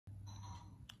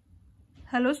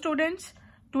Hello students,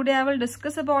 today I will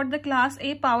discuss about the class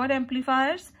A power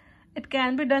amplifiers. It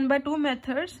can be done by two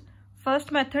methods.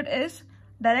 First method is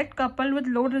direct coupled with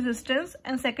load resistance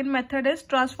and second method is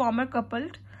transformer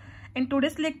coupled. In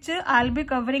today's lecture, I will be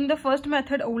covering the first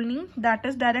method only, that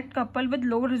is direct coupled with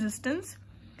load resistance.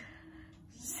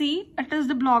 See, it is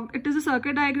the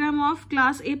circuit diagram of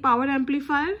class A power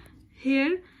amplifier.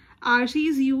 Here RC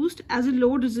is used as a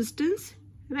load resistance,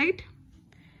 right?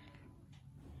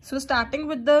 So starting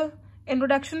with the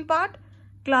introduction part,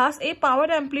 class A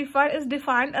power amplifier is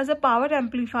defined as a power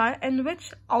amplifier in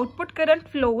which output current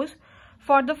flows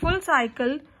for the full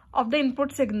cycle of the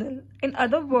input signal. In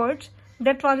other words,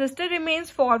 the transistor remains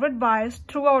forward biased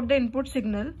throughout the input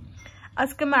signal. A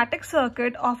schematic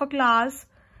circuit of a class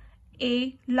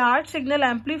A large signal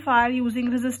amplifier using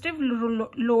resistive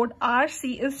load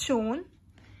RC is shown.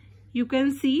 You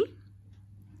can see,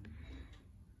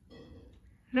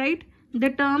 right? The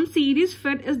term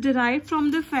SeriesFET is derived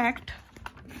from the fact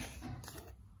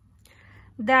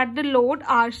that the load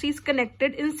RC is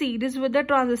connected in series with the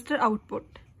transistor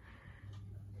output.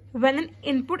 When an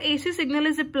input AC signal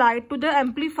is applied to the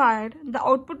amplifier, the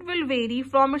output will vary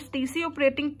from its DC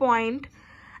operating point,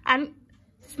 and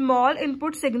small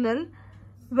input signal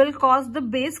will cause the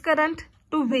base current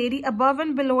to vary above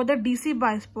and below the DC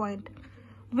bias point,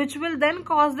 which will then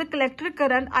cause the collector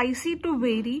current IC to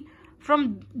vary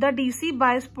from the DC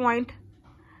bias point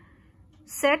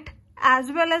set,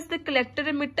 as well as the collector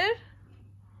emitter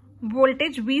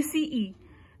voltage VCE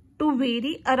to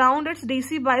vary around its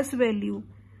DC bias value.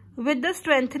 With the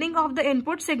strengthening of the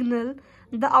input signal,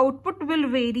 the output will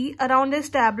vary around the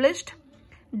established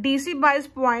DC bias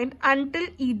point until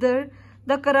either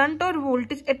the current or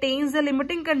voltage attains the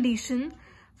limiting condition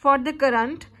for the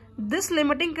current. This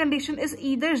limiting condition is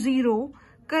either zero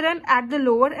current at the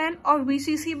lower end or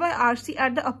VCC by RC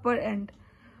at the upper end.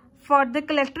 For the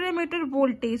collector emitter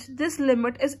voltage, this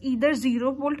limit is either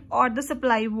 0 volt or the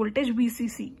supply voltage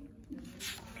VCC.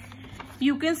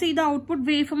 You can see the output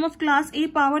waveform of class A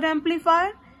power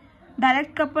amplifier,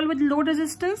 direct coupled with load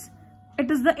resistance. It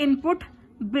is the input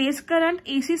base current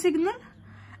AC signal.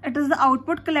 It is the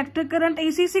output collector current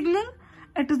AC signal.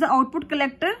 It is the output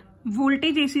collector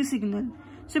voltage AC signal.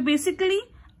 So basically,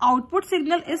 output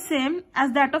signal is same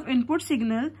as that of input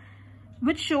signal,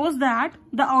 which shows that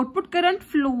the output current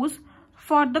flows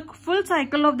for the full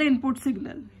cycle of the input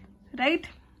signal, right?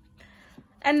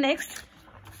 And next,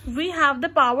 we have the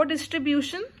power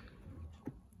distribution.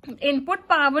 Input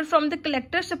power from the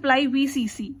collector supply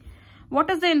VCC.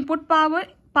 What is the input power?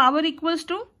 Power equals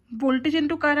to voltage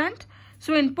into current.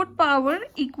 So input power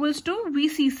equals to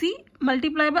VCC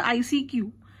multiplied by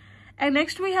ICQ. And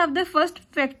next we have the first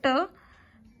factor,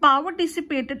 power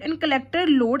dissipated in collector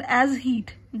load as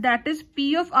heat, that is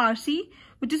P of RC,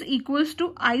 which is equals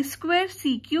to I square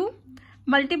CQ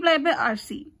multiplied by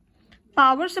RC.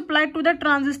 Power supplied to the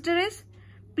transistor is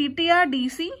PTR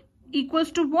DC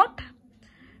equals to what?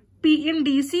 P in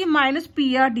DC minus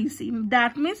PR DC.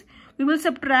 That means we will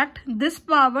subtract this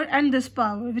power and this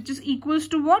power, which is equals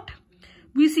to what?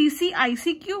 VCC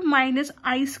ICQ minus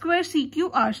I square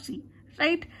CQ RC,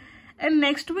 right? And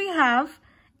next we have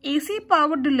AC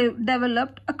power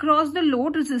developed across the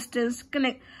load resistance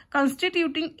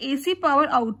constituting AC power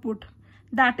output,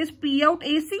 that is P out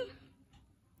AC,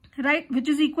 right, which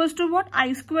is equals to what?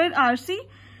 I square RC,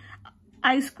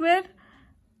 I square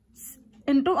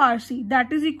into RC,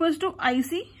 that is equals to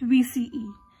IC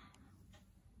VCE.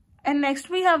 And next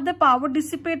we have the power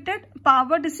dissipated.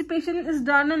 Power dissipation is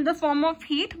done in the form of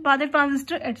heat by the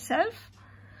transistor itself.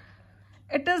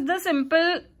 It is the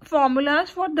simple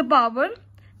formulas for the power: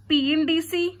 P in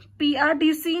DC, PR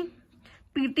DC,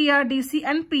 PTR DC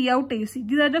and P out AC.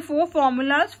 These are the four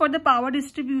formulas for the power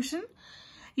distribution.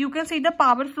 You can see the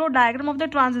power flow diagram of the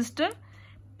transistor.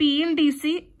 P in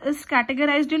DC is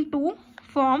categorized in two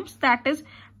forms, that is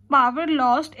power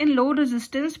lost in low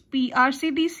resistance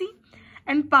PRC DC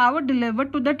and power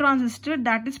delivered to the transistor,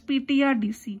 that is PTR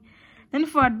DC. Then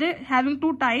further having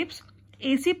two types,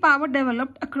 AC power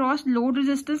developed across load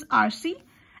resistance RC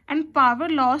and power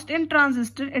lost in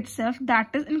transistor itself, that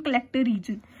is in collector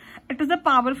region. It is the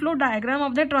power flow diagram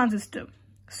of the transistor.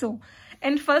 So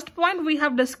in first point we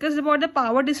have discussed about the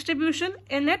power distribution.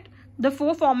 In it the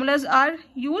four formulas are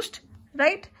used,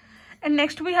 right? And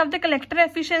next we have the collector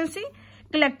efficiency.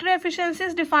 Collector efficiency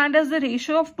is defined as the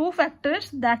ratio of two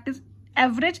factors, that is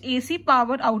average AC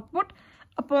power output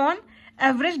upon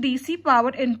average DC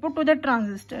power input to the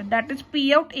transistor, that is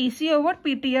P out AC over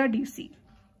PTR DC.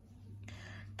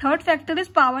 Third factor is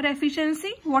power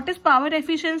efficiency. What is power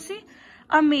efficiency?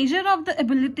 A measure of the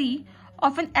ability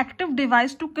of an active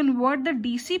device to convert the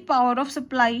DC power of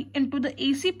supply into the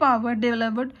AC power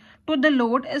delivered to the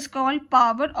load is called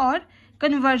power or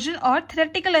conversion or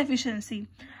theoretical efficiency.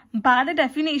 By the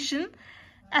definition,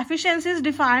 efficiency is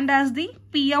defined as the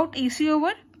P out AC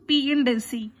over P in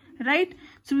DC, right?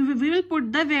 So we will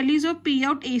put the values of P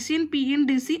out AC and P in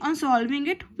DC. On solving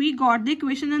it, we got the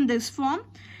equation in this form.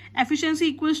 Efficiency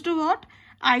equals to what?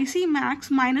 IC max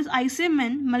minus IC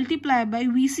min multiplied by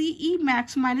VCE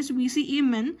max minus VCE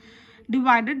min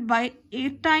divided by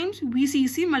 8 times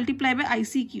VCC multiplied by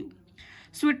ICQ.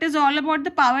 So it is all about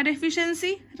the power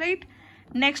efficiency, right?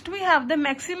 Next we have the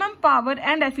maximum power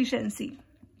and efficiency.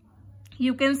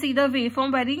 You can see the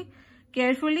waveform very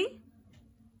carefully.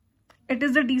 It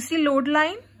is the DC load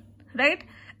line, right?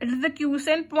 It is the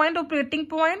quiescent point, operating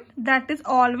point, that is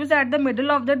always at the middle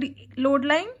of the load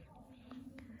line.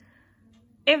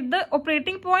 If the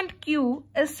operating point Q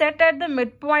is set at the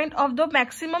midpoint of the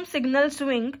maximum signal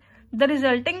swing, the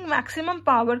resulting maximum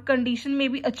power condition may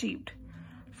be achieved.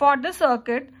 For the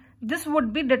circuit, this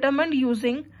would be determined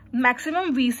using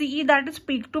maximum VCE, that is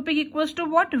peak to peak equals to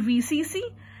what? VCC,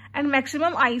 and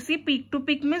maximum IC peak to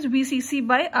peak means VCC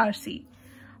by RC.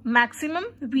 Maximum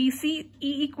VCE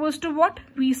equals to what?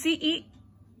 VCE.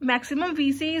 Maximum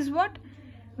VCE is what?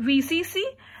 VCC,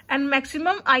 and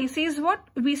maximum IC is what?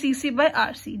 VCC by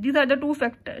RC. These are the two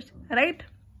factors, right?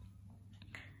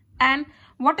 And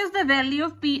what is the value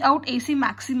of P out AC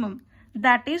maximum?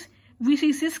 That is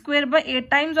VCC square by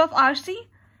 8 times of RC,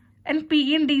 and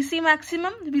P in DC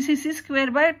maximum, VCC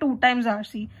square by 2 times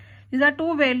RC. These are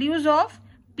two values of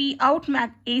P out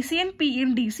AC and P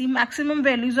in DC, maximum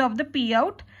values of the P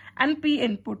out and P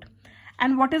input.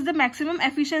 And what is the maximum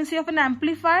efficiency of an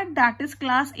amplifier? That is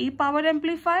class A power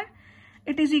amplifier.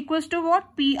 It is equals to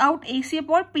what? P out AC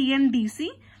upon P in DC.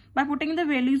 By putting the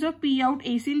values of P out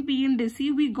AC and P in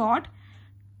DC, we got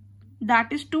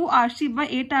that is 2 RC by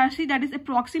 8 RC, that is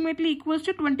approximately equals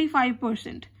to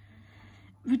 25%,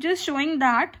 which is showing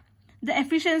that the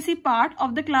efficiency part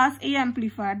of the class A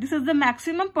amplifier. This is the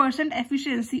maximum percent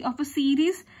efficiency of a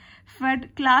series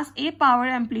fed class A power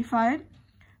amplifier.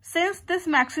 Since this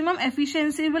maximum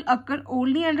efficiency will occur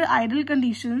only under ideal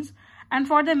conditions and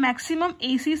for the maximum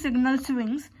AC signal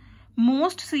swings,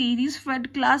 most series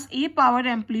fed class A power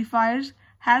amplifiers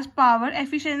has power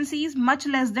efficiencies much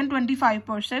less than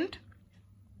 25%.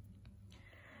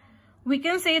 We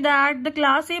can say that the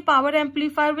class A power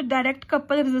amplifier with direct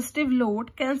coupled resistive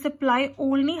load can supply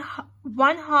only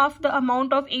 1/2 the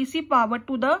amount of AC power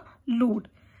to the load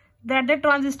that the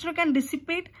transistor can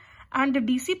dissipate, and the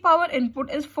DC power input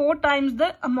is 4 times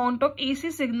the amount of AC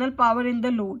signal power in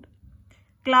the load.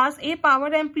 Class A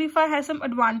power amplifier has some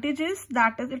advantages,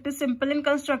 that is it is simple in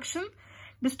construction,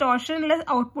 distortion-less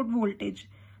output voltage.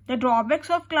 The drawbacks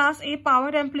of class A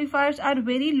power amplifiers are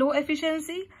very low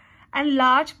efficiency and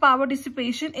large power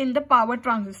dissipation in the power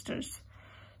transistors.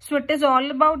 So it is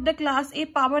all about the class A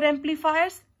power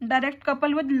amplifiers, direct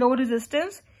coupled with low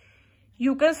resistance.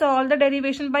 You can solve the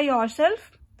derivation by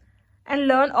yourself and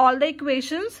learn all the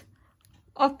equations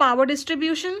of power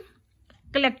distribution,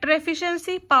 collector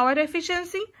efficiency, power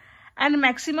efficiency, and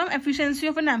maximum efficiency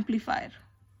of an amplifier.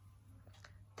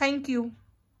 Thank you.